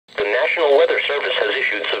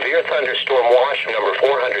severe thunderstorm watch number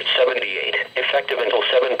 478, effective until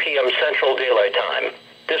 7 p.m. Central Daylight Time.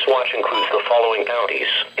 This watch includes the following counties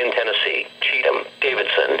in Tennessee: Cheatham,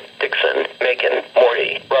 Davidson, Dixon, Macon,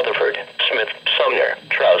 Morty, Rutherford, Smith, Sumner,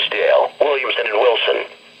 Trousdale, Williamson, and Wilson.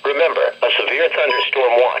 Remember, a severe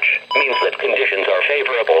thunderstorm watch means that conditions are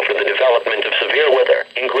favorable for the development of severe weather,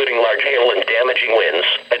 including large hail and damaging winds,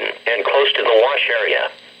 and close to the watch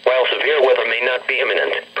area. While severe weather may not be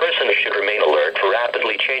imminent, persons should remain alert for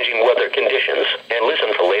rapidly changing weather conditions and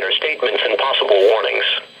listen to later statements and possible warnings.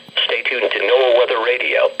 Stay tuned to NOAA Weather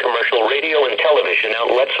Radio, commercial radio and television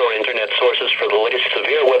outlets or internet sources for the latest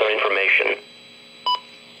severe weather information.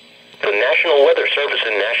 The National Weather Service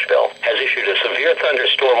in Nashville has issued a severe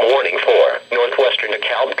thunderstorm warning for northwestern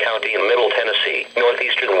DeKalb County in Middle Tennessee,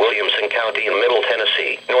 northeastern Williamson County in Middle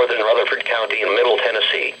Tennessee, northern Rutherford County in Middle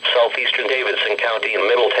Tennessee, southeastern Davidson County in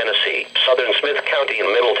Middle Tennessee, southern Smith County in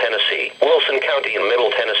Middle Tennessee, Wilson County in Middle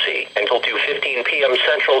Tennessee, until 2:15 p.m.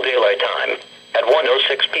 Central Daylight Time. At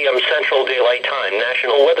 1:06 p.m. Central Daylight Time,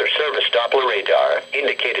 National Weather Service Doppler radar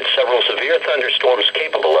indicated several severe thunderstorms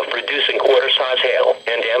capable of producing quarter-size hail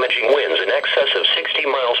and damaging winds in excess of 60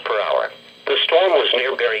 miles per hour. The storm was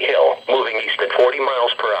near Berry Hill, moving east at 40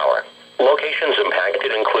 miles per hour. Locations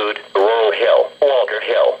impacted include Rural Hill, Walker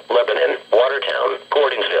Hill, Lebanon, Watertown,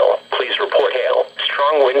 Gordonsville. Please report hail,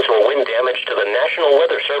 strong winds, or wind damage to the National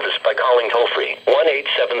Weather Service by calling toll-free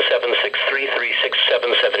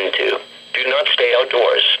 1-877-633-6772. Do not stay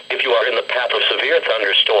outdoors if you are in the path of severe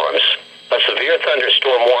thunderstorms. A severe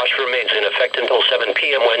thunderstorm watch remains in effect until 7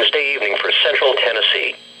 p.m. Wednesday evening for Central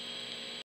Tennessee.